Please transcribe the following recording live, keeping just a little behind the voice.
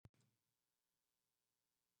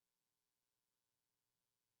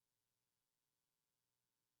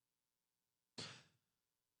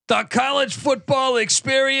The college football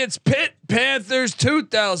experience, Pitt Panthers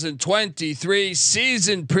 2023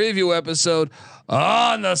 season preview episode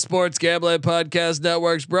on the Sports Gambling Podcast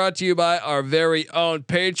Networks, brought to you by our very own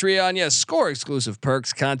Patreon. Yes, score exclusive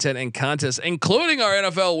perks, content, and contests, including our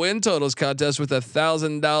NFL win totals contest with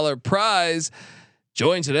 $1,000 prize.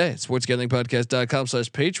 Join today at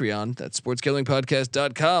sportsgamblingpodcast.com/Patreon. That's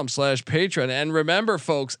sportsgamblingpodcast.com/Patreon. And remember,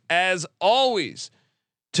 folks, as always,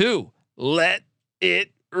 to let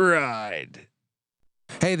it ride.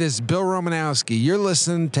 Hey, this is Bill Romanowski. You're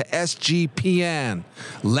listening to SGPN.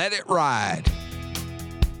 Let it ride.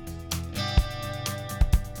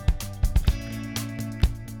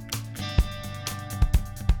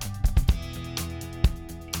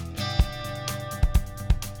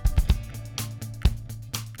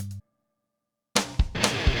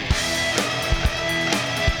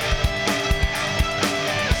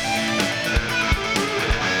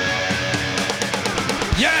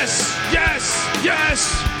 Yes.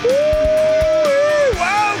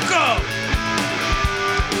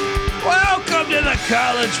 Welcome to the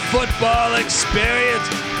college football experience.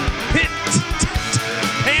 Pitt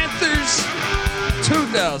Panthers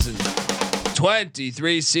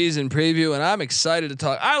 2023 season preview. And I'm excited to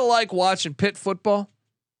talk. I like watching Pitt football,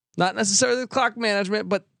 not necessarily the clock management,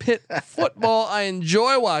 but Pitt football. I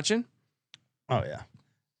enjoy watching. Oh yeah.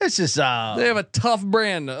 It's just they have a tough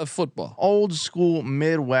brand of football. Old school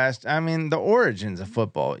Midwest. I mean, the origins of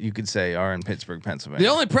football, you could say, are in Pittsburgh, Pennsylvania.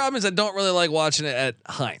 The only problem is I don't really like watching it at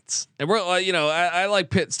Heinz. And we're I like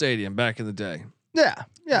Pitt Stadium back in the day. Yeah.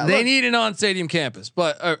 They need an on-stadium campus,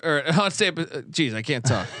 but or on-stadium. Geez, I can't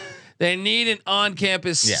talk. They need an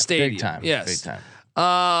on-campus stadium. Big time. Yes, big time.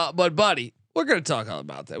 But buddy, we're going to talk all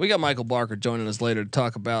about that. We got Michael Barker joining us later to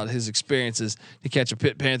talk about his experiences to catch a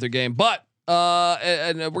Pitt Panther game, but.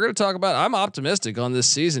 And we're going to talk about. I'm optimistic on this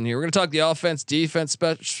season here. We're going to talk the offense, defense,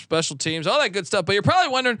 special teams, all that good stuff. But you're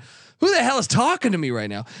probably wondering who the hell is talking to me right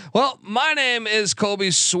now. Well, my name is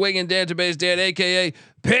Colby Swinging Database Dan, aka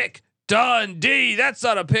Pick Dundee. That's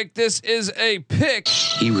not a pick. This is a pick.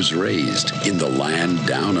 He was raised in the land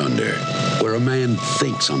down under, where a man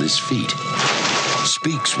thinks on his feet,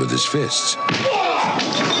 speaks with his fists,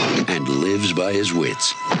 and lives by his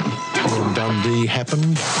wits. When Dundee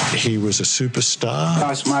happened, he was a superstar.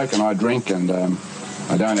 I smoke and I drink and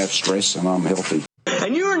I don't have stress and I'm healthy.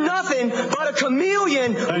 And you're nothing but a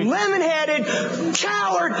chameleon, lemon-headed,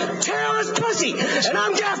 coward, terrorist pussy. And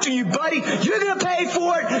I'm after you, buddy. You're going to pay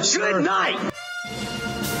for it. Good night.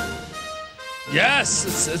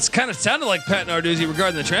 Yes, it's kind of sounded like Pat Narduzzi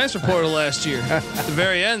regarding the transfer portal last year at the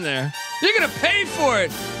very end there. You're going to pay for it.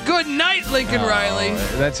 Good night, Lincoln Riley.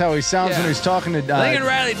 That's how he sounds when he's talking to Lincoln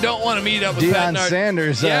Riley. Don't want to meet up with Pat Deion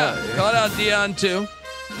Sanders. Yeah, call out Deion too.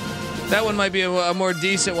 That one might be a more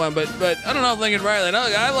decent one, but I don't know if Lincoln Riley.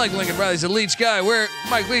 I like Lincoln Riley. He's a Leach guy. Where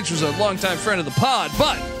Mike Leach was a longtime friend of the pod,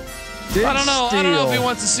 but I don't know. I don't know if he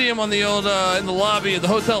wants to see him on the old in the lobby, the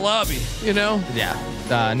hotel lobby. You know? Yeah.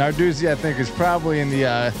 Narduzzi, I think, is probably in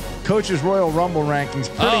the Coaches Royal Rumble rankings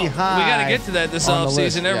pretty high. We got to get to that this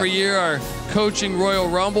offseason. Every year, our coaching Royal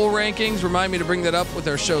Rumble rankings. Remind me to bring that up with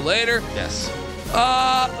our show later. Yes.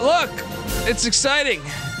 Look, it's exciting.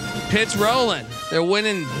 Pitt's rolling. They're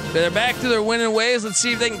winning. They're back to their winning ways. Let's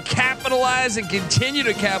see if they can capitalize and continue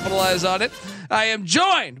to capitalize on it. I am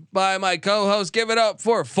joined by my co-host. Give it up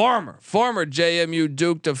for former JMU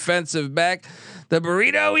Duke defensive back, the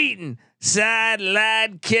burrito eating,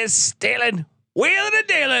 sideline kiss stealing, wheeling and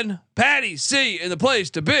dealing, Patty C in the place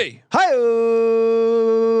to be. Hi.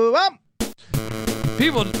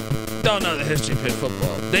 People don't know the history of Pitt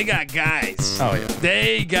football. They got guys. Oh yeah.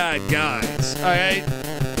 They got guys. All right.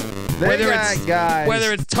 Whether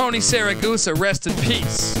it's Tony Saragusa, rest in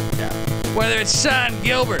peace. Yeah. Whether it's Sean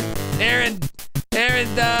Gilbert, Aaron,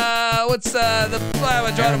 what's Aaron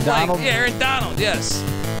Donald? Yeah, Aaron Donald. Yes.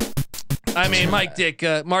 I mean, Mike Dick,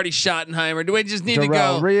 Marty Schottenheimer. Do we just need to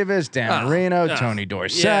go? Rivas, Dan Marino, Tony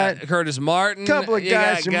Dorsett, yeah, Curtis Martin. Couple of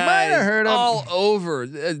guys you might have heard of. All over.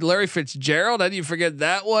 Larry Fitzgerald. How do you forget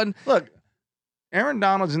that one? Look, Aaron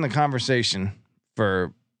Donald's in the conversation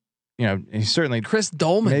for. He's certainly Chris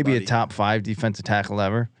Dolman, maybe a top 5 defensive tackle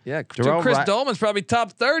ever. Yeah, Chris Dolman's probably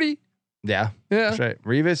top 30. Yeah, yeah. That's right.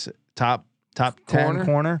 Rivas top 10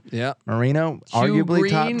 corner. Yeah. Marino Hugh arguably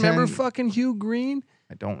Green, top 10. Remember fucking Hugh Green?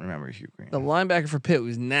 I don't remember Hugh Green. The linebacker for Pitt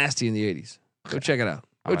was nasty in the 80s. Go check it out.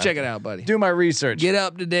 Check it out, buddy. Do my research. Get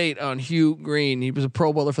up to date on Hugh Green. He was a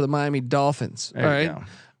Pro Bowler for the Miami Dolphins. There you go.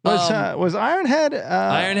 Was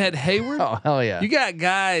Ironhead Hayward? Oh hell yeah! You got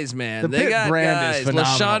guys, man. The they Pitt got brand guys. is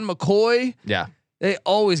phenomenal. LaShawn McCoy. Yeah. They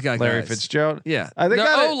always got Larry guys. Fitzgerald. Yeah, They their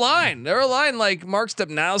got O line. Their O line, like Mark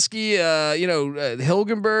Stepnowski,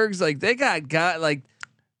 Hilgenbergs. Like they got guys.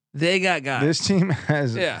 This team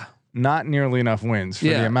has not nearly enough wins for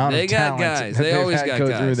the amount of talent guys. that They always had got go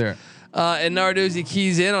guys. through there. And Narduzzi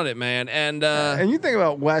keys in on it, man. And you think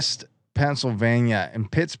about West Pennsylvania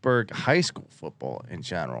and Pittsburgh high school football in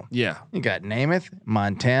general. yeah, You got Namath,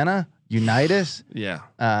 Montana, Unitas, yeah,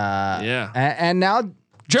 and now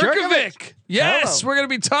Jerkovic. Yes, Hello. we're going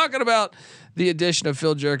to be talking about the addition of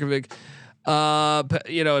Phil Jerkovic.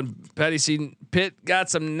 And Patty C. Pitt got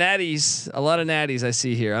some natties, a lot of natties I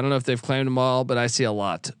see here. I don't know if they've claimed them all, but I see a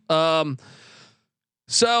lot.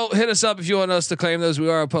 So hit us up if you want us to claim those. We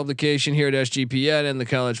are a publication here at SGPN and the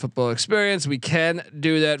College Football Experience. We can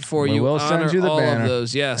do that for you. We'll send you the all banner. of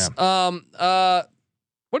those. Yes. Yeah.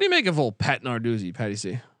 What do you make of old Pat Narduzzi, Patty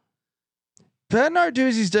C? Pat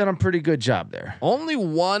Narduzzi's done a pretty good job there. Only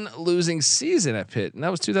one losing season at Pitt, and that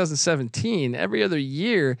was 2017. Every other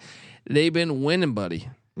year, they've been winning, buddy.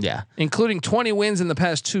 Yeah. Including 20 wins in the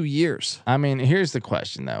past 2 years. I mean, here's the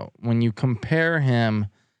question though. When you compare him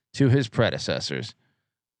to his predecessors,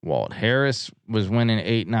 Walt Harris was winning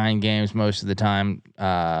 8-9 games most of the time,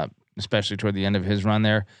 especially toward the end of his run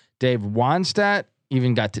there. Dave Wannstedt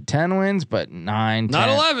even got to 10 wins, but 9, Not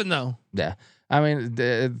 10. 11 though. Yeah. I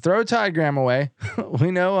mean, throw Ty Graham away. We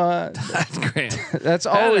know That's great. that's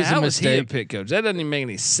always How a was he a mistake. Pitt coach? That doesn't even make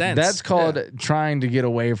any sense. That's called trying to get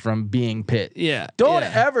away from being Pitt. Yeah. Don't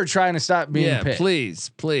yeah. ever try to stop being Yeah, Pitt.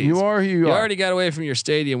 please. You are who you are. already got away from your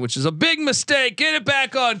stadium, which is a big mistake. Get it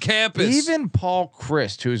back on campus. Even Paul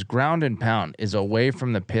Christ, who's ground and pound, is away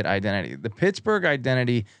from the Pitt identity. The Pittsburgh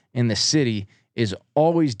identity in the city is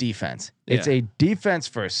always defense. It's Yeah. a defense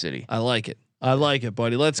first city. I like it. I like it,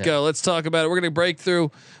 buddy. Let's go. Let's talk about it. We're going to break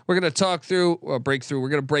through. We're going to talk through or break through. We're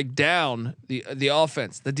going to break down the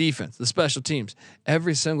offense, the defense, the special teams,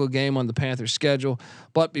 every single game on the Panthers schedule.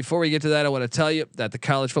 But before we get to that, I want to tell you that the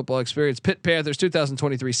College Football Experience Pitt Panthers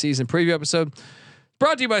 2023 season preview episode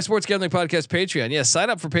brought to you by Sports Gambling Podcast Patreon. Yes,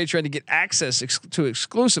 sign up for Patreon to get access to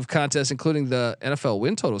exclusive contests, including the NFL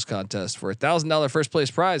win totals contest for $1,000 first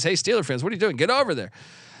place prize. Hey, Steeler fans, what are you doing? Get over there.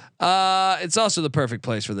 It's also the perfect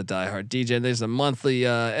place for the diehard DJ. And there's a monthly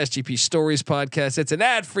SGP Stories podcast. It's an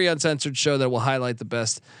ad-free, uncensored show that will highlight the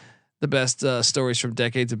best stories from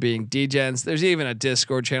decades of being DJs. There's even a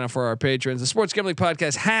Discord channel for our patrons. The Sports Gambling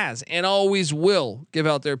Podcast has and always will give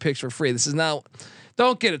out their picks for free. This is not.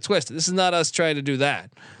 Don't get it twisted. This is not us trying to do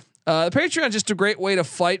that. The Patreon is just a great way to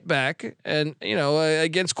fight back and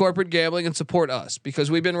against corporate gambling and support us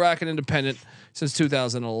because we've been rocking independent since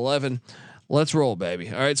 2011. Let's roll, baby.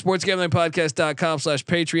 All right.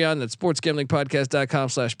 sportsgamblingpodcast.com/Patreon. That's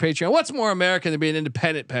sportsgamblingpodcast.com/Patreon. What's more American than being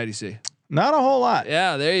independent, Patty C? Not a whole lot.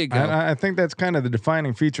 Yeah, there you go. I think that's kind of the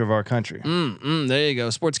defining feature of our country. There you go.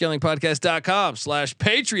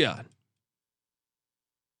 sportsgamblingpodcast.com/Patreon.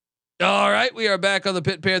 All right. We are back on the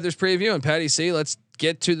Pitt Panthers preview. And Patty C, let's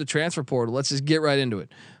get to the transfer portal. Let's just get right into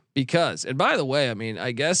it. Because, and by the way, I mean,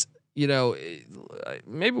 I guess,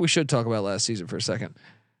 maybe we should talk about last season for a second.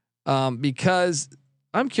 Because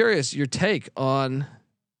I'm curious your take on,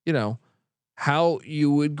 how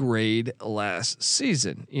you would grade last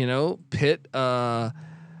season. Pitt,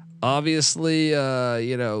 obviously,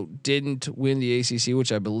 didn't win the ACC,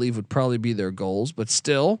 which I believe would probably be their goals, but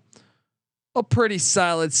still a pretty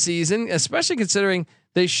solid season, especially considering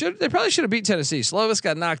they probably should have beat Tennessee. Slovis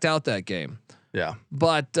got knocked out that game. Yeah.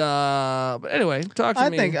 But anyway, talk to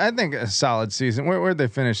me. I think a solid season. Where'd they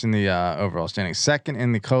finish in the overall standings? Second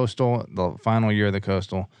in the Coastal, the final year of the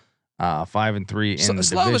Coastal. 5-3 in the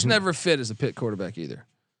Slovis division. never fit as a Pitt quarterback either.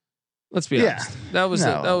 Let's be honest. That was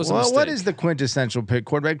a mistake. What is the quintessential Pitt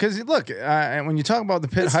quarterback? Because look, when you talk about the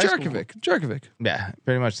Pitt it's high Jerkovic. yeah,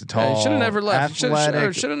 pretty much the tall. Should have never left. Should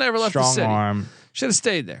have never left the strong city. arm, Should have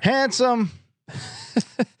stayed there. handsome.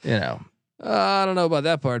 I don't know about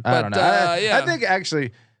that part, but I don't know. yeah. I think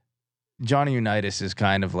actually Johnny Unitas is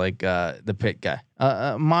kind of like the Pitt guy,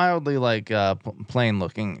 mildly like plain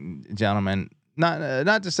looking gentleman.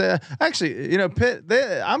 Not to say actually, Pitt.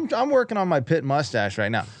 I'm working on my Pitt mustache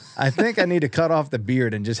right now. I think I need to cut off the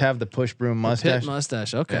beard and just have the push broom mustache. Pitt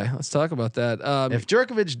mustache. Okay, let's talk about that. If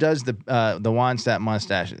Jerkovic does the Wannstedt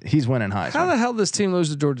mustache, he's winning Heisman. How the hell does this team lose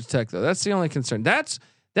to Georgia Tech though? That's the only concern. That's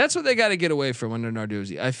what they got to get away from under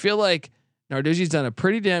Narduzzi. I feel like Narduzzi's done a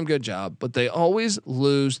pretty damn good job, but they always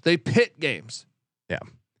lose. They pit games. Yeah,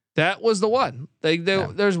 that was the one.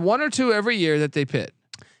 There's one or two every year that they pit.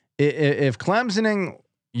 If Clemsoning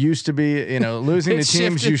used to be, losing to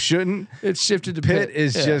teams you shouldn't. It's shifted to Pitt Pitt.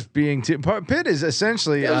 is just being Pitt is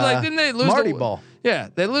essentially It was like, didn't they lose Marty to, Ball. Yeah,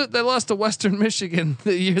 they lost to Western Michigan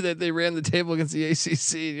the year that they ran the table against the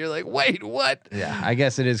ACC, and you're like, wait, what? Yeah, I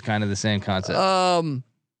guess it is kind of the same concept. All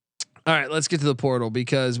right, let's get to the portal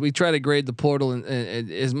because we try to grade the portal,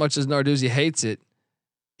 and as much as Narduzzi hates it,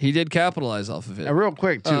 he did capitalize off of it. Real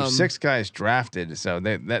quick too, 6 guys drafted, so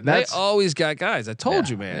They that's always got guys. I told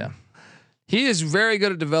you, man. Yeah. He is very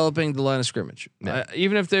good at developing the line of scrimmage. Yeah.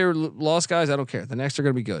 Even if they're lost guys, I don't care. The next are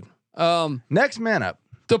going to be good. Next man up.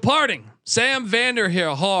 Departing, Sam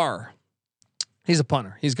Vanderhaar. He's a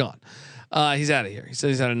punter. He's gone. He's out of here. He said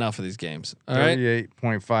he's had enough of these games. All right.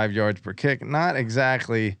 38.5 yards per kick. Not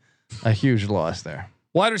exactly a huge loss there.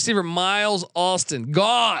 Wide receiver Miles Alston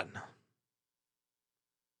gone.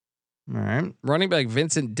 All right. Running back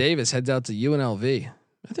Vincent Davis heads out to UNLV.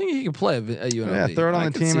 I think he can play at UNLV. Yeah, third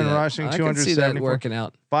on the team in rushing, I can see that 274. working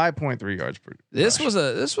out. 5.3 yards per. This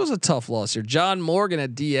rush. was a tough loss here. John Morgan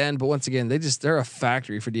at DN, but once again, they're a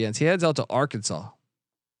factory for DNs. He heads out to Arkansas.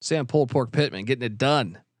 Sam Pulled Pork Pittman getting it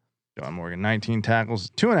done. John Morgan, 19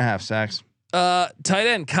 tackles, 2.5 sacks. Tight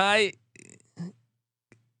end Kai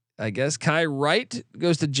Wright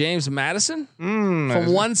goes to James Madison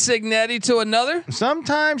from one Signetti to another.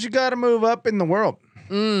 Sometimes you got to move up in the world.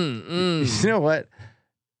 You know what?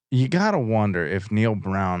 You got to wonder if Neil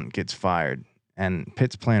Brown gets fired and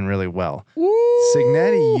Pitt's playing really well. Woo.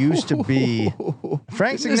 Signetti used to be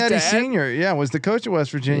Frank Isn't his Signetti dad? Sr. Yeah, was the coach of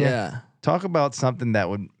West Virginia. Yeah, Talk about something that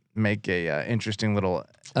would make a interesting little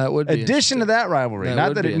that would be addition to that rivalry.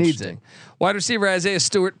 Not that it needs it. Wide receiver Isaiah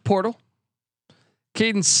Stewart portal.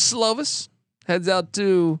 Caden Slovis heads out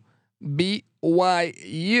to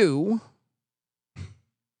BYU.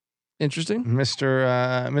 Interesting.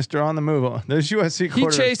 Mr. on the move. There's USC. He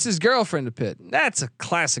chased his girlfriend to Pitt. That's a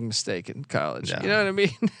classic mistake in college. Yeah. You know what I mean?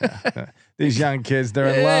 These young kids, they're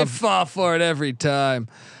in They love. fall for it every time.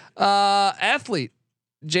 Athlete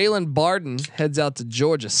Jalen Barden heads out to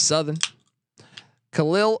Georgia Southern.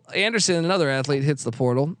 Khalil Anderson, another athlete, hits the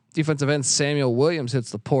portal. Defensive end Samuel Williams hits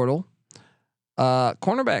the portal.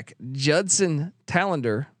 Cornerback Judson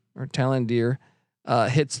Talendier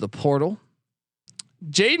hits the portal.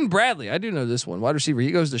 Jaden Bradley, I do know this one. Wide receiver, he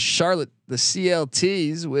goes to Charlotte, the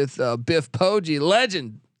CLTs with Biff Poggi,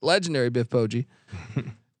 legendary Biff Poggi,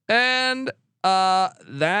 and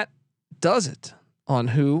that does it on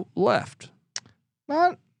who left.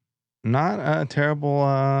 Not a terrible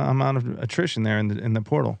amount of attrition there in the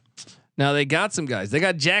portal. Now they got some guys. They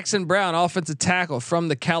got Jackson Brown, offensive tackle from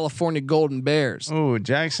the California Golden Bears. Oh,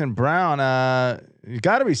 Jackson Brown, you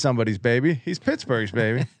got to be somebody's baby. He's Pittsburgh's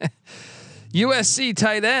baby. USC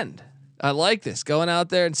tight end. I like this. Going out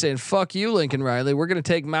there and saying, "Fuck you, Lincoln Riley. We're going to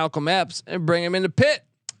take Malcolm Epps and bring him into Pitt.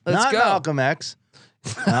 Let's Not go." Malcolm X.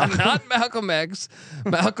 Not Malcolm X.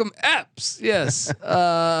 Malcolm Epps. Yes.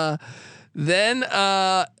 Then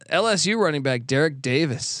LSU running back Derek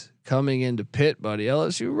Davis coming into Pitt, buddy.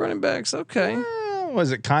 LSU running backs. Okay.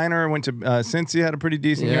 Was it Kiner went to Cincy, had a pretty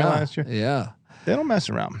decent year last year. Yeah. They don't mess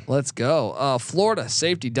around. Let's go. Florida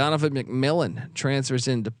safety Donovan McMillan transfers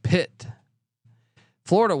into Pitt.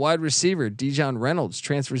 Florida wide receiver Dijon Reynolds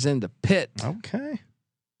transfers into Pitt. Okay.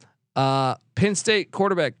 Penn State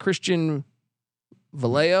quarterback Christian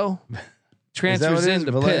Vallejo transfers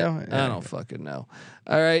into Pitt. Yeah. I don't fucking know.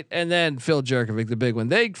 All right, and then Phil Jerkovic, the big one.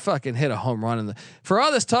 They fucking hit a home run for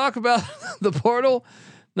all this talk about the portal.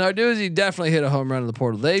 Narduzzi definitely hit a home run in the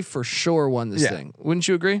portal. They for sure won this thing. Wouldn't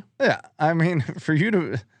you agree? Yeah, I mean, for you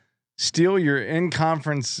to steal your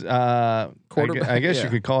in-conference quarterback, I guess you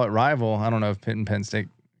could call it rival. I don't know if Pitt and Penn State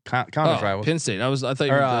conference rivals. Penn State. I thought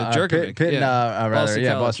you were Jerkovic. Pitt and,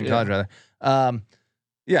 Boston College rather.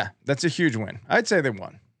 Yeah, that's a huge win. I'd say they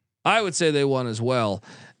won. I would say they won as well.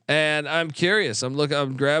 And I'm curious. I'm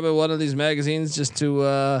grabbing one of these magazines just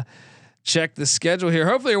to check the schedule here.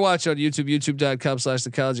 Hopefully you're watching on YouTube,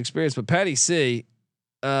 youtube.com/the college experience. But Patty C,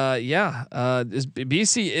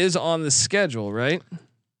 BC is on the schedule, right?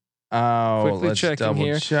 Oh, quickly let's checking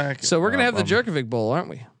here. Check. So we're gonna have the Jerkovic Bowl, aren't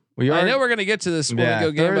we? I know we're gonna get to this when we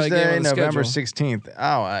go game Thursday, by game on the November schedule. 16th.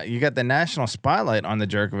 Oh, you got the national spotlight on the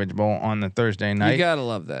Jerkovic Bowl on the Thursday night. You gotta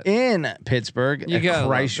love that in Pittsburgh at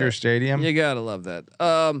Chrysler Stadium. You gotta love that.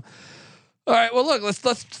 All right, well look, let's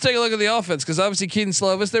take a look at the offense because obviously Keaton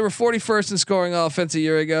Slovis, they were 41st in scoring offense a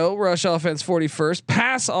year ago. Rush offense 41st,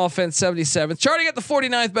 pass offense 77th. Charting at the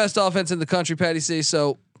 49th best offense in the country, Patty C.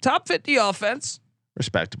 So top 50 offense,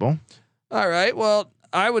 respectable. All right, well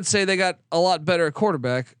I would say they got a lot better at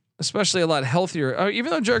quarterback. Especially a lot healthier.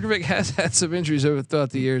 Even though Jerkovic has had some injuries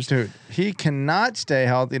throughout the years, dude, he cannot stay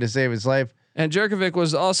healthy to save his life. And Jerkovic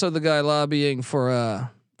was also the guy lobbying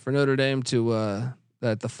for for Notre Dame to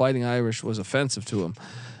that the Fighting Irish was offensive to him.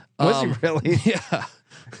 Was he really? Yeah.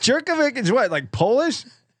 Jerkovic is what, like Polish?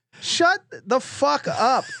 Shut the fuck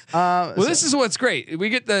up. Well, this is what's great. We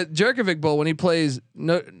get the Jerkovic Bowl when he plays.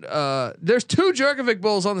 There's 2 Jerkovic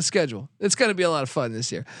Bowls on the schedule. It's going to be a lot of fun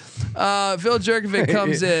this year. Phil Jerkovic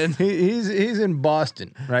comes in. He's in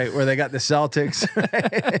Boston, right, where they got the Celtics.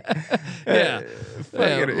 Yeah,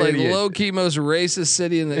 like low key most racist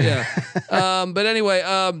city in the but anyway,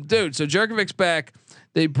 dude. So Jerkovic's back.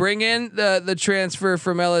 They bring in the transfer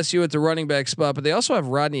from LSU at the running back spot, but they also have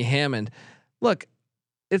Rodney Hammond. Look.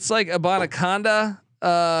 It's like Abanaconda.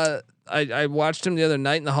 I watched him the other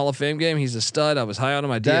night in the Hall of Fame game. He's a stud. I was high on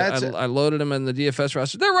him. I loaded him in the DFS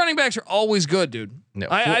roster. Their running backs are always good, dude. No,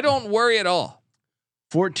 I don't worry at all.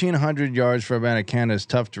 1,400 yards for Abanaconda is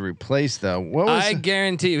tough to replace, though. I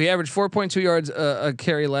guarantee you, he averaged 4.2 yards a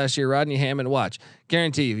carry last year. Rodney Hammond, watch.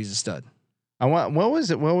 Guarantee you, he's a stud. What was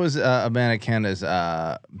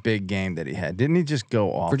Abanaconda's big game that he had? Didn't he just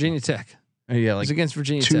go off? Virginia Tech. Yeah, like it was against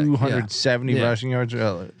Virginia 270 rushing yards.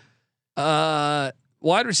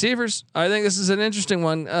 Wide receivers. I think this is an interesting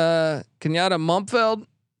one. Kenyatta Mumfeld.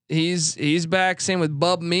 He's back. Same with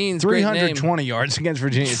Bub Means. 320 yards against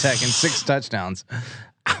Virginia Tech and 6 touchdowns.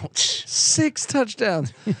 Ouch. 6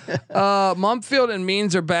 touchdowns. Mumfield and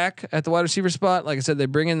Means are back at the wide receiver spot. Like I said, they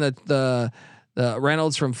bring in the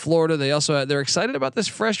Reynolds from Florida. They're excited about this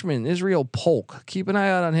freshman Israel Polk. Keep an eye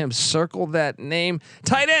out on him. Circle that name.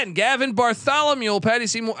 Tight end Gavin Bartholomew. Patty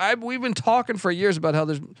Seymour. We've been talking for years about how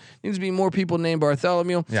there needs to be more people named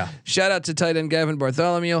Bartholomew. Yeah. Shout out to tight end Gavin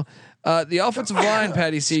Bartholomew. The offensive line,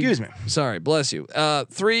 Patty C. Excuse me. Sorry, bless you.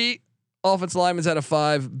 3 offensive linemen out of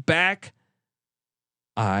 5 back.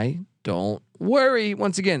 I don't worry.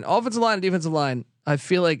 Once again, offensive line and defensive line. I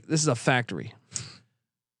feel like this is a factory.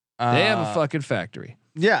 They have a fucking factory.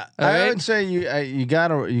 Yeah, I would say you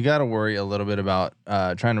gotta worry a little bit about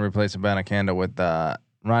trying to replace Abanaconda with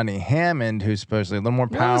Rodney Hammond, who's supposedly a little more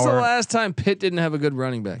power. When was the last time Pitt didn't have a good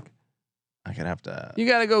running back? I could have to. You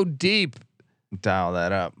got to go deep. Dial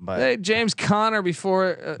that up, but they had James Conner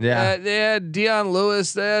before. They had Deion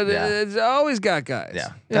Lewis. They always got guys.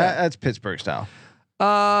 Yeah, that's Pittsburgh style.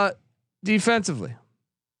 Defensively.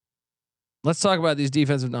 Let's talk about these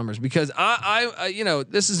defensive numbers because I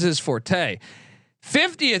this is his forte.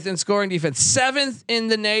 50th in scoring defense, 7th in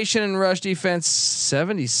the nation in rush defense,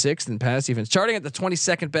 76th in pass defense, charting at the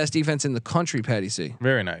 22nd best defense in the country. Patty C.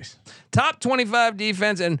 Very nice. Top 25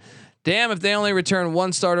 defense, and damn if they only return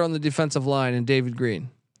 1 starter on the defensive line in David Green.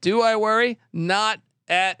 Do I worry? Not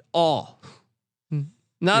at all.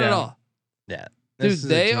 Not at all. Yeah. Dude,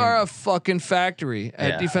 they are a fucking factory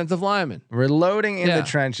at defensive linemen. Reloading in the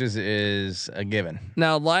trenches is a given.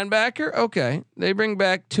 Now, linebacker, okay. They bring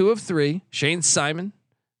back 2 of 3. Shane Simon.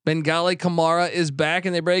 Bengali Kamara is back,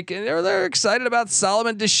 and they're excited about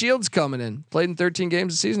Solomon DeShields coming in. Played in 13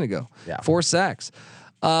 games a season ago. Yeah. 4 sacks.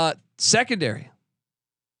 Secondary.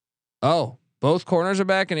 Oh, both corners are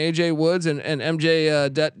back, and AJ Woods and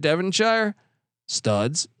MJ Devonshire.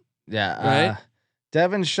 Studs. Yeah. Right?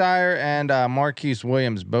 Devonshire and Marquise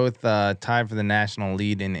Williams both tied for the national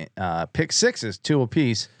lead in pick sixes, 2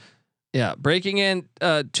 apiece. Yeah, breaking in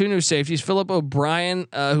 2 new safeties. Philip O'Brien,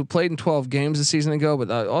 who played in 12 games a season ago, but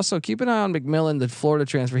also keep an eye on McMillan, the Florida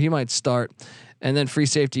transfer. He might start. And then free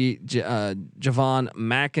safety Javon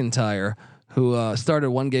McIntyre, who started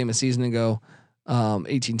 1 game a season ago,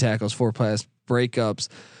 18 tackles, 4 pass breakups.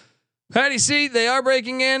 Patty C, they are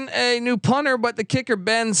breaking in a new punter, but the kicker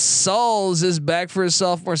Ben Sauls is back for his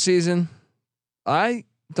sophomore season. I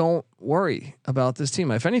don't worry about this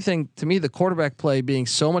team. If anything, to me, the quarterback play being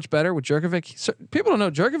so much better with Jerkovic. People don't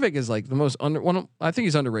know Jerkovic is like the most I think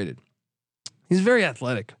he's underrated. He's very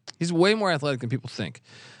athletic. He's way more athletic than people think.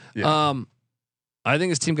 Yeah. I think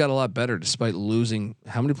his team got a lot better despite losing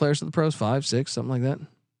how many players to the pros? 5, 6, something like that.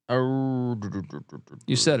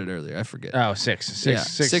 You said it earlier. I forget. Oh, 6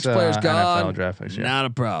 6 players gone. NFL draft picks, Not a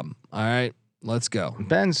problem. All right, let's go.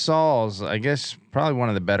 Ben Sauls, I guess, probably one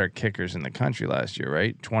of the better kickers in the country last year,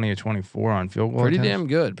 right? 20 or 24 on field goal. Pretty damn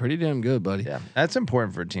good, buddy. Yeah, that's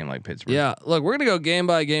important for a team like Pittsburgh. Yeah, look, we're gonna go game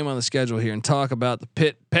by game on the schedule here and talk about the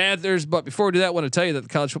Pitt Panthers. But before we do that, I want to tell you that the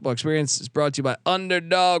college football experience is brought to you by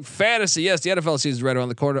Underdog Fantasy. Yes, the NFL season is right around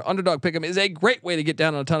the corner. Underdog Pick'em is a great way to get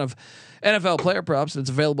down on a ton of NFL player props.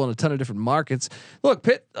 It's available in a ton of different markets. Look,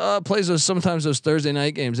 Pitt plays sometimes those Thursday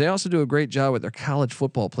night games. They also do a great job with their college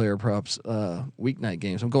football player props weeknight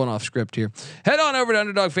games. I'm going off script here. Head on over to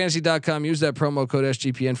UnderdogFantasy.com. Use that promo code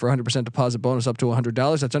SGPN for 100% deposit bonus up to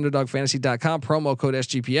 $100. That's UnderdogFantasy.com, promo code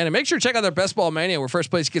SGPN. And make sure to check out their Best Ball Mania, where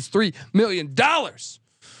first place gets $3 million.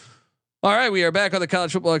 All right, we are back on the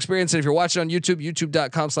College Football Experience. And if you're watching on YouTube,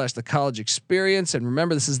 youtube.com/the College Experience. And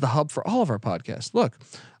remember, this is the hub for all of our podcasts. Look,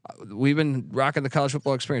 we've been rocking the College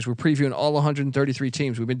Football Experience. We're previewing all 133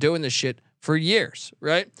 teams. We've been doing this shit for years,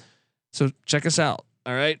 right? So check us out.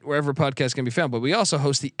 All right, wherever podcasts can be found. But we also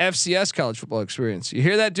host the FCS College Football Experience. You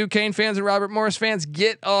hear that, Duquesne fans and Robert Morris fans?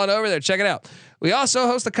 Get on over there. Check it out. We also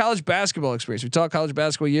host the College Basketball Experience. We talk college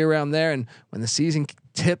basketball year round there. And when the season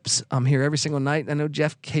tips, I'm here every single night. I know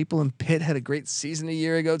Jeff Capel and Pitt had a great season a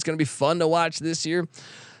year ago. It's going to be fun to watch this year.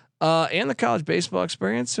 And the College Baseball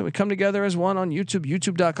Experience. So we come together as one on YouTube,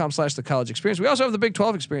 youtube.com/the College Experience. We also have the Big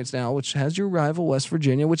 12 Experience now, which has your rival West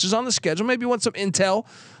Virginia, which is on the schedule. Maybe you want some intel.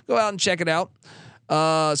 Go out and check it out.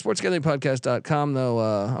 Sportsgamblingpodcast.com though.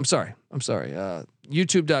 I'm sorry.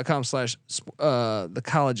 youtube.com/the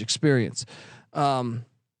College Experience.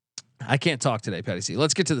 I can't talk today, Patty C.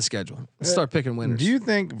 Let's get to the schedule. Let's start picking winners. Do you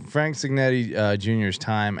think Frank Signetti Jr.'s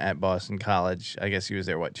time at Boston College, I guess he was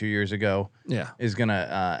there 2 years ago, is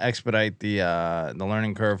gonna expedite the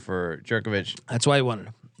learning curve for Jerkovich? That's why he wanted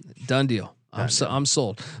him. Done deal. I'm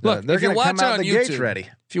sold. Look, they're if you're gonna come watching out on the YouTube, gates ready.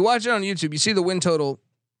 if you watch it on YouTube, you see the win total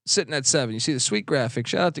sitting at 7. You see the sweet graphic.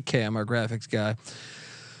 Shout out to Cam, our graphics guy.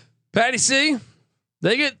 Patty C,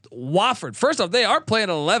 they get Wofford. First off, they are playing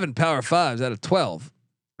 11 Power 5s out of 12.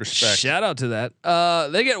 Respect. Shout out to that.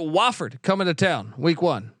 They get Wofford coming to town week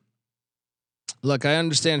 1. Look, I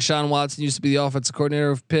understand Sean Watson used to be the offensive coordinator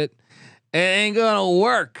of Pitt. It ain't gonna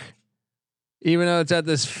work, even though it's at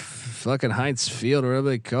this fucking Heinz Field or whatever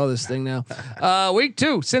they call this thing now. Week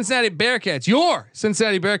 2, Cincinnati Bearcats. Your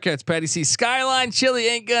Cincinnati Bearcats, Patty C. Skyline Chili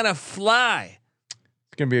ain't gonna fly.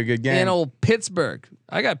 It's gonna be a good game. In old Pittsburgh.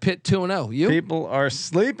 I got Pitt 2-0. You? People are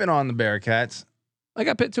sleeping on the Bearcats. I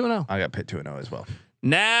got Pitt 2-0. I got Pitt 2-0 as well.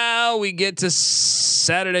 Now we get to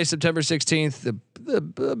Saturday, September 16th, the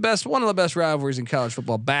best, one of the best rivalries in college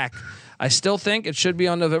football back. I still think it should be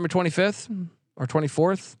on November 25th or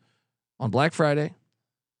 24th on Black Friday,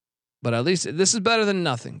 but at least this is better than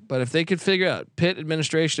nothing. But if they could figure out, Pitt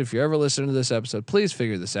administration, if you're ever listening to this episode, please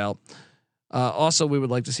figure this out. Also, we would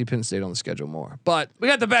like to see Penn State on the schedule more, but we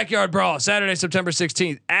got the Backyard Brawl Saturday, September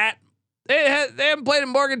 16th at. They haven't played in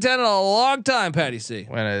Morgantown in a long time, Patty C.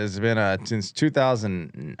 When it's been since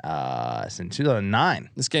 2009.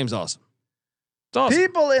 This game's awesome. It's awesome.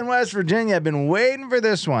 People in West Virginia have been waiting for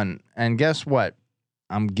this one, and guess what?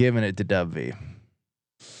 I'm giving it to Dub V.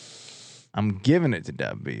 I'm giving it to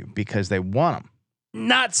Dub V because they won them.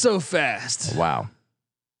 Not so fast. Wow.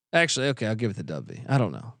 Actually, okay, I'll give it to Dub V. I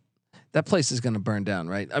don't know. That place is going to burn down,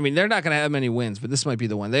 right? I mean, they're not going to have many wins, but this might be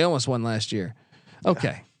the one. They almost won last year.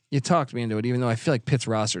 Okay. You talked me into it, even though I feel like Pitt's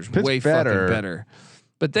roster is way fucking better.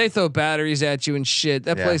 But they throw batteries at you and shit.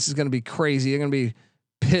 That place is going to be crazy. They're going to be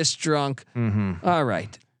piss drunk. Mm-hmm. All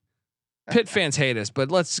right. Pitt fans hate us,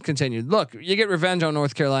 but let's continue. Look, you get revenge on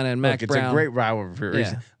North Carolina and Mac Brown. It's a great rivalry for a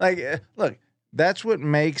reason. Like, look, that's what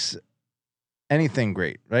makes anything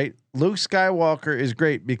great, right? Luke Skywalker is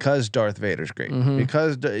great because Darth Vader's great. Mm-hmm.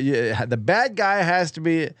 Because the bad guy has to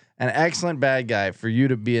be an excellent bad guy for you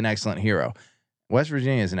to be an excellent hero. West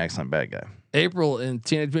Virginia is an excellent bad guy. April in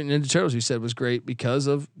Teenage Mutant Ninja Turtles, you said, was great because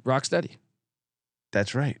of Rocksteady.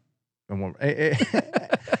 That's right. And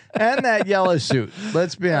that yellow suit.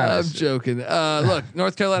 Let's be honest. I'm joking. Look,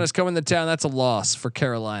 North Carolina's coming to town. That's a loss for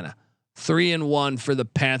Carolina. 3-1 for the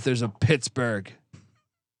Panthers of Pittsburgh.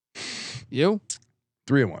 You?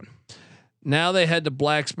 3-1. Now they head to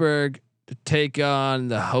Blacksburg to take on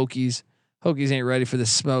the Hokies. Hokies ain't ready for the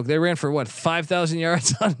smoke. They ran for what, 5,000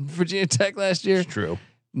 yards on Virginia Tech last year? It's true.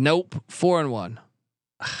 Nope. 4-1.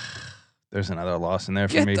 There's another loss in there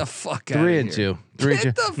for Get me. Get the fuck out of here. 3-2.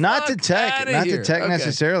 3-2. Not to Tech. Not to Tech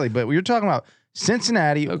necessarily, but we were talking about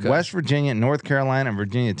Cincinnati, West Virginia, North Carolina, and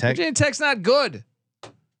Virginia Tech. Virginia Tech's not good.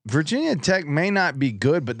 Virginia Tech may not be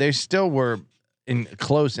good, but they still were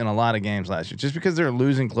close in a lot of games last year. Just because they're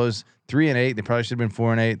losing close 3-8, they probably should have been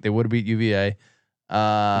 4-8. They would have beat UVA.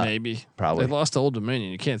 Maybe probably they lost to Old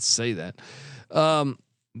Dominion. You can't say that.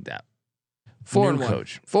 That 4-1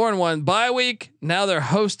 coach. 4-1 bye week. Now they're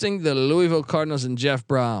hosting the Louisville Cardinals and Jeff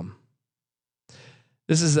Brom.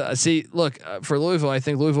 This is look for Louisville. I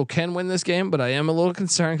think Louisville can win this game, but I am a little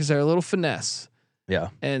concerned because they're a little finesse.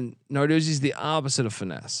 Yeah, and Narduzzi's the opposite of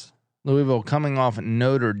finesse. Louisville coming off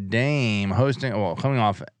Notre Dame coming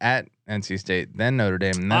off at NC State, then Notre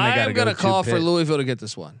Dame. And then I'm going to call for Louisville to get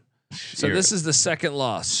this one. So this is the second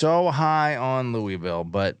loss. So high on Louisville,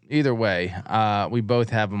 but either way, we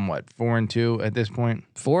both have them 4-2 at this point.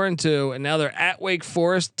 4-2, and now they're at Wake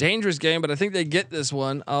Forest. Dangerous game, but I think they get this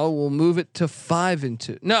one. We'll move it to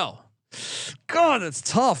 5-2. No, God, that's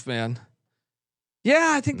tough, man.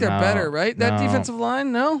 Yeah, I think they're better, right? That defensive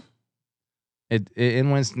line, no.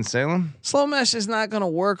 In Winston-Salem. Slow mesh is not going to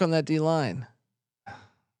work on that D line.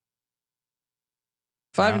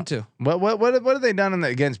 5-2. What have they done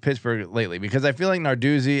against Pittsburgh lately? Because I feel like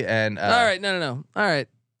Narduzzi and all right, no. All right,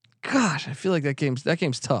 gosh, I feel like that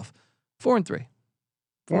game's tough. 4-3.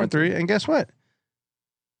 4-3, and guess what?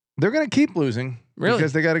 They're going to keep losing. Really?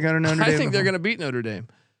 Because they got to go to Notre Dame. I think they're going to beat Notre Dame.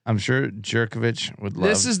 I'm sure Jerkovich would love.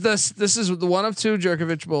 This is the one of two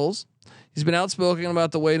Jerkovich bowls. He's been outspoken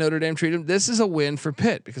about the way Notre Dame treated him. This is a win for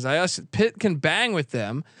Pitt because Pitt can bang with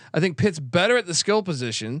them. I think Pitt's better at the skill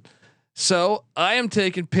position. So I am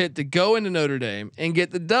taking Pitt to go into Notre Dame and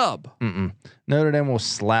get the dub. Notre Dame will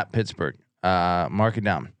slap Pittsburgh. Mark it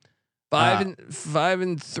down.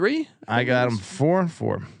 5-3. I got them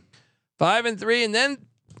 4-4. 5-3, and then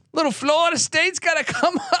little Florida State's got to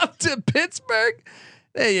come up to Pittsburgh.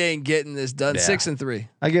 They ain't getting this done. Yeah. 6-3.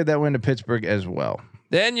 I give that win to Pittsburgh as well.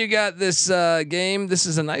 Then you got this game. This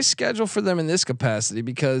is a nice schedule for them in this capacity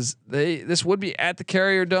because this would be at the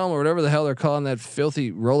Carrier Dome or whatever the hell they're calling that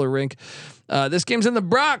filthy roller rink. This game's in the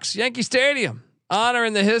Bronx, Yankee Stadium. Honor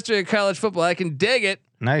in the history of college football. I can dig it.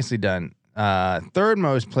 Nicely done. Third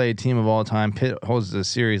most played team of all time. Pitt holds the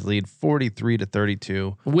series lead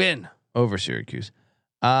 43-32. Win over Syracuse.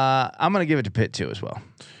 I'm gonna give it to Pitt too as well.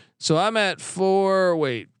 So I'm at 4.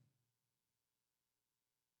 Wait.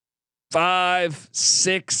 5,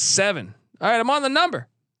 6, 7. All right, I'm on the number.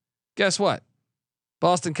 Guess what?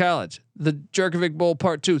 Boston College, the Jerkovic Bowl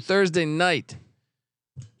Part 2, Thursday night.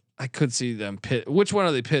 I could see them pit. Which one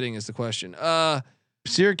are they pitting is the question.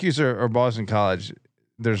 Syracuse or Boston College.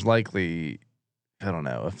 There's likely, I don't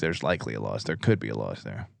know if there's likely a loss. There could be a loss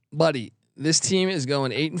there, buddy. This team is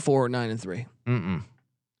going 8-4 or 9-3.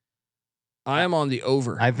 I am on the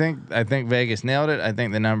over. I think Vegas nailed it. I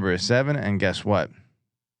think the number is 7. And guess what?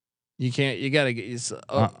 You can't. You gotta get.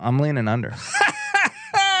 I'm leaning under.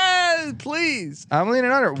 Please. I'm leaning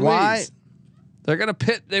under. Please. Why? They're gonna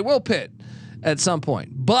pit. They will pit at some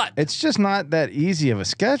point, but it's just not that easy of a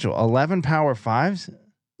schedule. 11 Power 5s.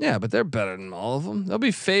 Yeah, but they're better than all of them. They'll be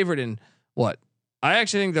favored in what? I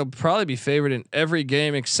actually think they'll probably be favored in every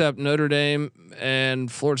game except Notre Dame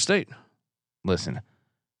and Florida State. Listen,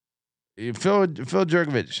 Phil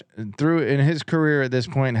Jerkovich through in his career at this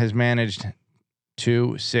point has managed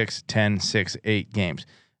 2, 6, 10, 6, 8 games.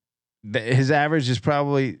 His average is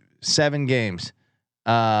probably 7 games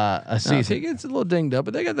a season. He gets a little dinged up,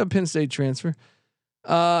 but they got the Penn State transfer.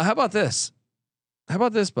 How about this? How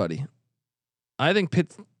about this, buddy? I think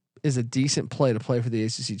Pitt is a decent play to play for the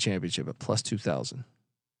ACC championship at plus 2,000.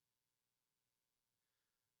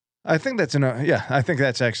 I think that's I think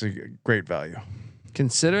that's actually great value.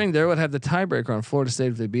 Considering they would have the tiebreaker on Florida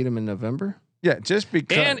State if they beat them in November. Yeah, just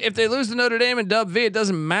because. And if they lose to Notre Dame and Dub V, it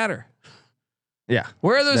doesn't matter. Yeah.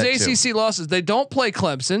 Where are those ACC losses? They don't play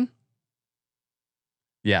Clemson.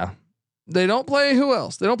 Yeah. They don't play who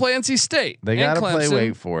else? They don't play NC State. They got to play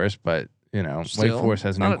Wake Forest, but Wake Forest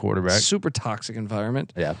has no quarterback. Super toxic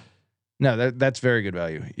environment. Yeah. No, that's very good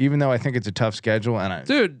value. Even though I think it's a tough schedule,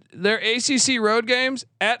 dude, their ACC road games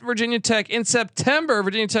at Virginia Tech in September.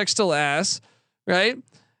 Virginia Tech's still ass, right?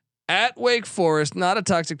 At Wake Forest, not a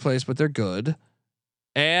toxic place, but they're good,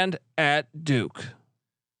 and at Duke.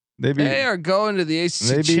 They are going to the ACC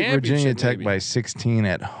championship. They beat Virginia Tech by 16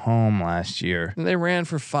 at home last year. And they ran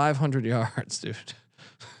for 500 yards, dude.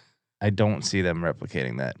 I don't see them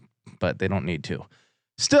replicating that, but they don't need to.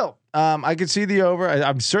 Still, I could see the over.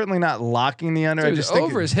 I'm certainly not locking the under. Dude, I just think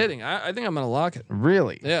over is hitting. I think I'm going to lock it.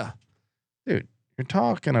 Really? Yeah. Dude, you're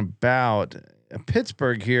talking about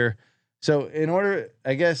Pittsburgh here. So in order,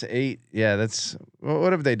 I guess 8. Yeah, that's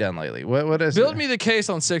what have they done lately? What is build me the case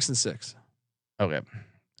on 6 and 6? Okay.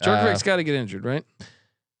 Jerkovic's got to get injured, right?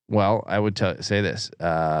 Well, I would say this: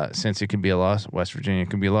 since it could be a loss, West Virginia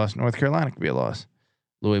could be a loss, North Carolina could be a loss,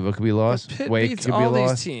 Louisville could be a loss, Wake could be a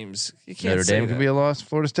loss. These teams. You can't Notre Dame could be a loss,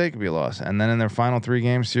 Florida State could be a loss, and then in their final 3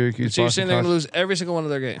 games, Syracuse. So you're saying they're going to lose every single one of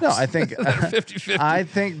their games? No, I think 50-50. I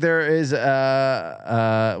think there is.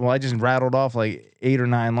 Well, I just rattled off like 8 or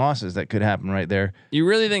 9 losses that could happen right there. You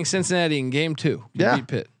really think Cincinnati in game 2 can beat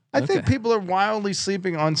Pitt? I think people are wildly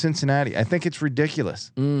sleeping on Cincinnati. I think it's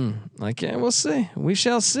ridiculous. We'll see. We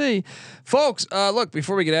shall see, folks. Look,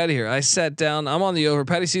 before we get out of here, I sat down. I'm on the over.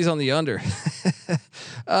 Patty C's on the under.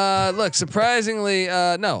 Look, surprisingly,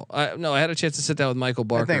 no. I had a chance to sit down with Michael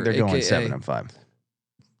Barker. I think they're going 7-5.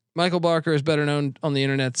 Michael Barker is better known on the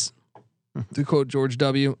internets, to quote George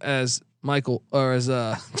W. as Michael or as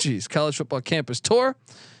college football campus tour.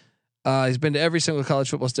 He's been to every single college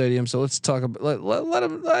football stadium. So let's talk about let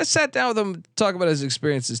him. I sat down with him, talk about his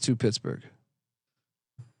experiences to Pittsburgh.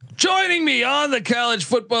 Joining me on the college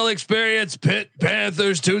football experience, Pitt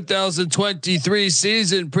Panthers 2023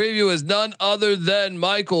 season preview is none other than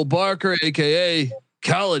Michael Barker, aka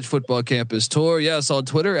College Football Campus Tour. Yes, on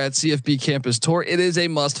Twitter at CFB Campus Tour. It is a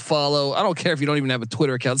must follow. I don't care if you don't even have a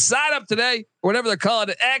Twitter account. Sign up today, or whatever they're calling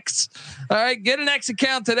it, X. All right, get an X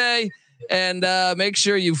account today, and make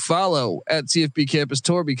sure you follow at CFB Campus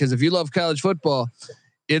Tour, because if you love college football,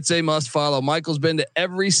 it's a must follow. Michael's been to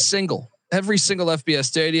every single FBS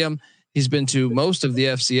stadium. He's been to most of the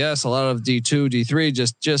FCS, a lot of D2, D3,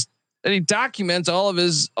 just, and he documents all of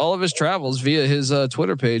his travels via his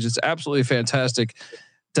Twitter page. It's absolutely fantastic.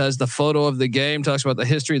 Does the photo of the game, talks about the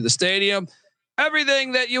history of the stadium,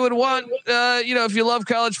 everything that you would want, if you love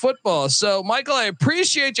college football. So Michael, I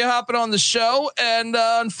appreciate you hopping on the show. And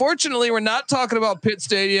unfortunately, we're not talking about Pitt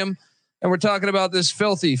Stadium, and we're talking about this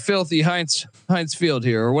filthy Heinz Field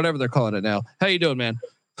here, or whatever they're calling it now. How you doing, man?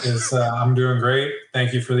 I'm doing great.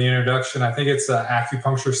 Thank you for the introduction. I think it's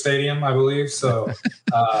Acupuncture Stadium, I believe. So,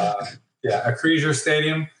 Acrisure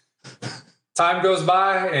Stadium. Time goes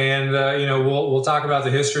by, and we'll talk about the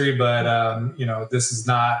history, but this is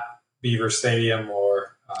not Beaver Stadium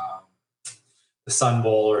or the Sun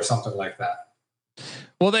Bowl or something like that.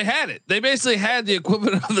 Well, they had it. They basically had the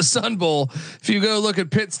equivalent of the Sun Bowl. If you go look at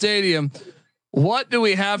Pitt Stadium. What do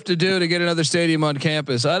we have to do to get another stadium on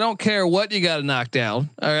campus? I don't care what you got to knock down.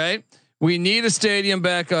 All right. We need a stadium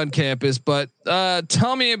back on campus, but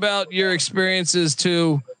tell me about your experiences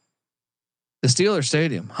to the Steelers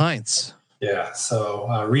Stadium, Heinz. Yeah.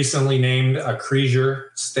 So recently named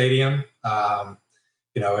Acrisure Stadium.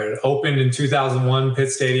 It opened in 2001.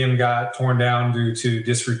 Pitt Stadium got torn down due to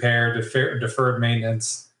disrepair, deferred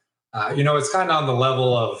maintenance. It's kind of on the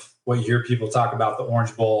level of what you hear people talk about, the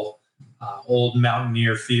Orange Bowl. Old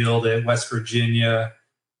Mountaineer Field at West Virginia,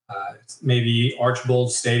 maybe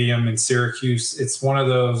Archbold Stadium in Syracuse. It's one of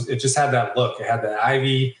those. It just had that look. It had that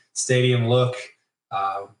Ivy Stadium look,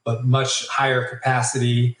 but much higher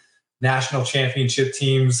capacity. National championship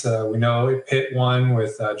teams. We know Pitt won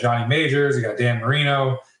with Johnny Majors. You got Dan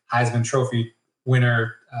Marino, Heisman Trophy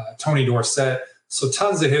winner Tony Dorsett. So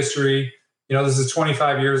tons of history. This is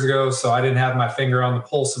 25 years ago, so I didn't have my finger on the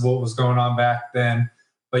pulse of what was going on back then.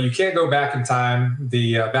 But you can't go back in time.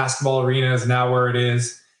 The basketball arena is now where it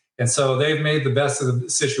is. And so they've made the best of the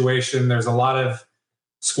situation. There's a lot of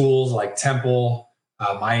schools like Temple,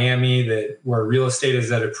 Miami, where real estate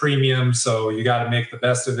is at a premium. So you got to make the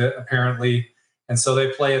best of it, apparently. And so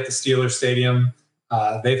they play at the Steelers Stadium.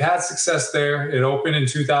 They've had success there. It opened in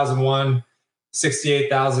 2001,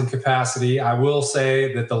 68,000 capacity. I will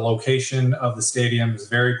say that the location of the stadium is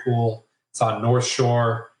very cool. It's on North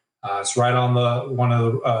Shore. It's right on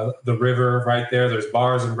the river right there. There's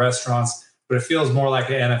bars and restaurants, but it feels more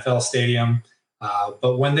like an NFL stadium.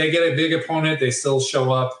 But when they get a big opponent, they still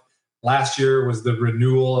show up. Last year was the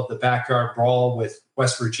renewal of the backyard brawl with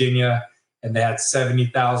West Virginia, and they had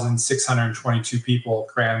 70,622 people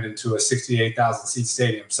crammed into a 68,000 seat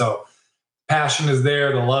stadium. So passion is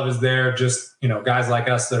there. The love is there. Just, guys like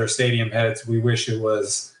us that are stadium heads, we wish it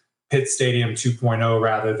was Pitt Stadium 2.0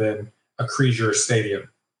 rather than Acrisure Stadium.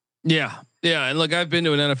 Yeah. And look, I've been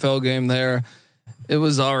to an NFL game there. It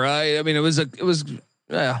was all right. I mean,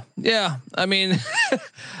 yeah. I mean,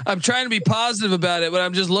 I'm trying to be positive about it, but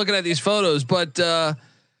I'm just looking at these photos, but, I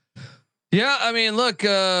mean, look,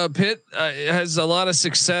 Pitt has a lot of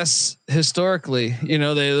success historically.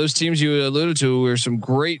 Those teams you alluded to were some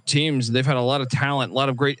great teams. They've had a lot of talent, a lot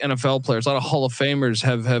of great NFL players, a lot of Hall of Famers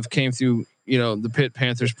have came through, the Pitt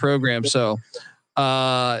Panthers program. So,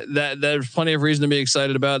 that there's plenty of reason to be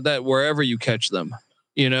excited about that wherever you catch them.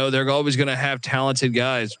 They're always going to have talented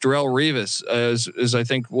guys. Darrelle Revis is I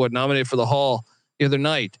think nominated for the Hall the other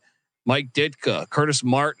night. Mike Ditka, Curtis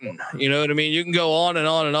Martin. You know what I mean? You can go on and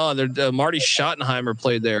on and on. Marty Schottenheimer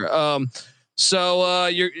played there. So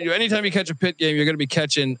you're anytime you catch a Pitt game, you're going to be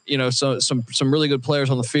catching some really good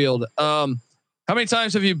players on the field. How many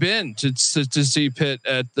times have you been to see Pitt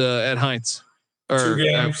at Heinz? Two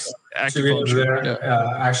games. Two games there.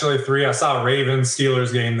 Yeah. Actually 3. I saw a Ravens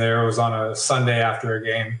Steelers game there. It was on a Sunday after a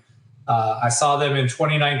game. I saw them in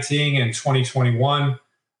 2019 and 2021.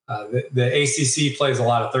 The ACC plays a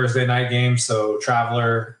lot of Thursday night games. So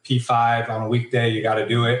Traveler P5 on a weekday, you got to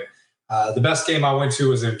do it. The best game I went to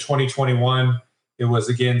was in 2021. It was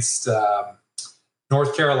against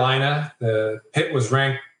North Carolina. The Pitt was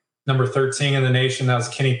ranked number 13 in the nation. That was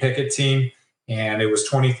Kenny Pickett's team. And it was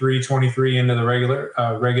 23-23 into the regular.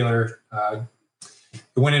 It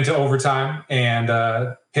went into overtime, and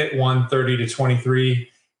Pitt won 30-23.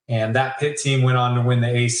 And that Pitt team went on to win the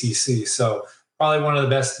ACC. So probably one of the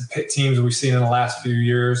best Pitt teams we've seen in the last few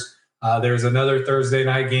years. There's another Thursday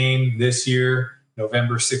night game this year,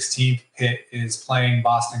 November 16th. Pitt is playing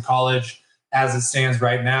Boston College. As it stands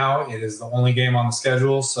right now, it is the only game on the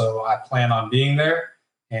schedule, so I plan on being there,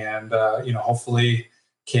 and hopefully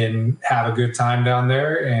can have a good time down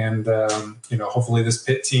there, and hopefully this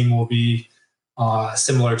Pitt team will be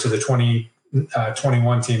similar to the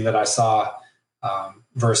 2021 team that I saw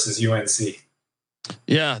versus UNC.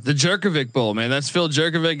 Yeah, the Jerkovic Bowl, man. That's Phil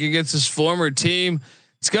Jerkovic against his former team.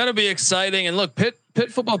 It's going to be exciting. And look, Pitt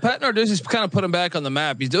football, Pat Narduzzi's kind of put him back on the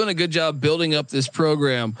map. He's doing a good job building up this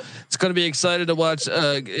program. It's going to be excited to watch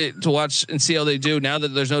and see how they do now that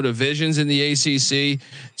there's no divisions in the ACC.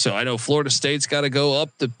 So I know Florida State's got to go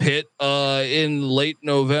up to Pitt in late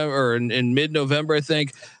November or in mid-November, I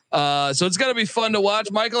think. So it's going to be fun to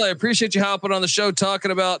watch. Michael, I appreciate you hopping on the show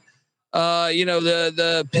talking about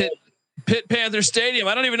the Pitt Panther Stadium.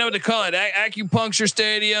 I don't even know what to call it. Acupuncture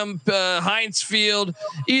Stadium, Heinz Field.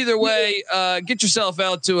 Either way, get yourself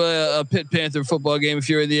out to a Pitt Panther football game if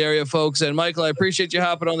you're in the area, folks. And Michael, I appreciate you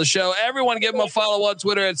hopping on the show. Everyone, give him a follow on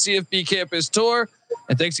Twitter at CFB Campus Tour.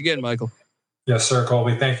 And thanks again, Michael. Yes, sir,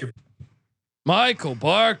 Colby. Thank you. Michael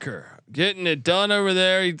Barker getting it done over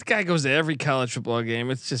there. The guy goes to every college football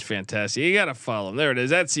game. It's just fantastic. You got to follow him. There it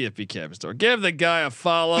is. At CFB Campus Tour. Give the guy a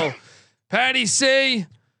follow. Patty C.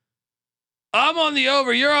 I'm on the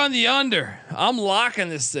over. You're on the under. I'm locking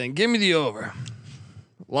this thing. Give me the over.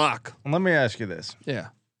 Lock. Let me ask you this. Yeah.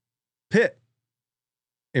 Pitt,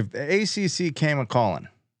 if the ACC came a calling,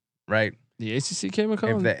 right? The ACC came a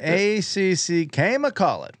calling? If the ACC came a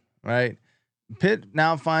calling, right? Pitt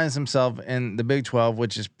now finds himself in the Big 12,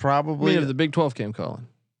 which is probably. If the Big 12 came calling.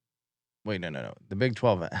 Wait, no. The Big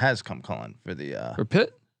 12 has come calling for the. For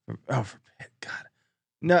Pitt? For Pitt. God.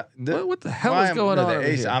 No, what the hell is going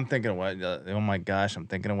on? I'm thinking of what? Oh my gosh, I'm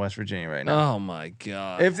thinking of West Virginia right now. Oh my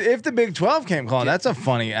god! If the Big 12 came calling, that's a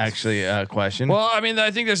funny question. Well, I mean,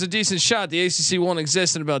 I think there's a decent shot the ACC won't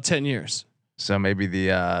exist in about 10 years. So maybe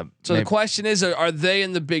the. The question is, are they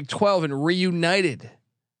in the Big 12 and reunited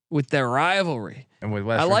with their rivalry? And with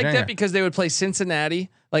West I Virginia. like that because they would play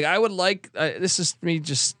Cincinnati. Like I would like this is me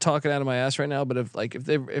just talking out of my ass right now. But if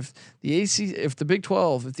the Big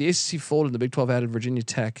 12, if the ACC folded, the Big 12 added Virginia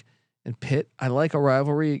Tech and Pitt, I like a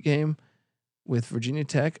rivalry game with Virginia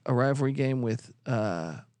Tech, a rivalry game with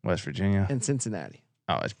West Virginia and Cincinnati.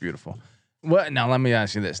 Oh, that's beautiful. Well, now let me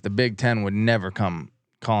ask you this: the Big 10 would never come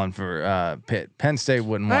calling for Pitt. Penn State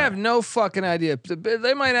wouldn't want. I have no fucking idea.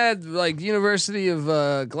 They might add like University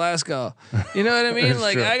of Glasgow. You know what I mean?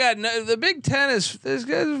 Like true. I got the Big 10 is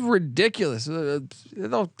ridiculous.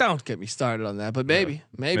 Don't get me started on that. But maybe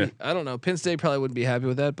I don't know. Penn State probably wouldn't be happy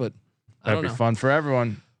with that. But that'd be fun for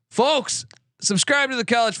everyone, folks. Subscribe to the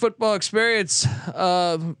College Football Experience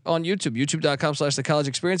on YouTube, youtube.com/the College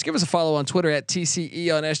Experience. Give us a follow on Twitter at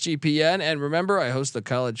TCE on SGPN. And remember, I host the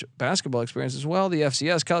College Basketball Experience as well, the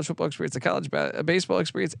FCS College Football Experience, the College Baseball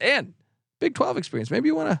Experience, and Big 12 Experience. Maybe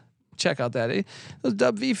you want to check out that. Eh? Those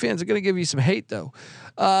Dub V fans are going to give you some hate, though.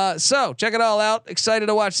 So check it all out. Excited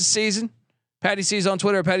to watch the season. Patty C's on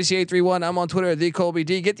Twitter, Patty C831. I'm on Twitter at the Colby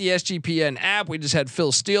D. Get the SGPN app. We just had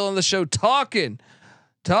Phil Steele on the show talking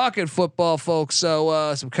football, folks.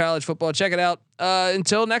 So some college football. Check it out.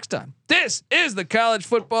 Until next time, this is the College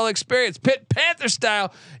Football Experience, Pitt Panther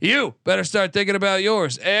style. You better start thinking about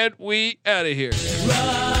yours. And we out of here.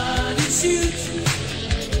 Run and shoot.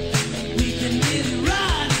 We can really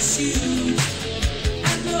run and shoot.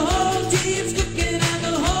 And the whole team's looking and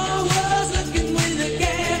the whole world's looking with the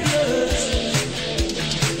cameras.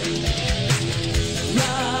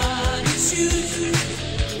 Run and shoot.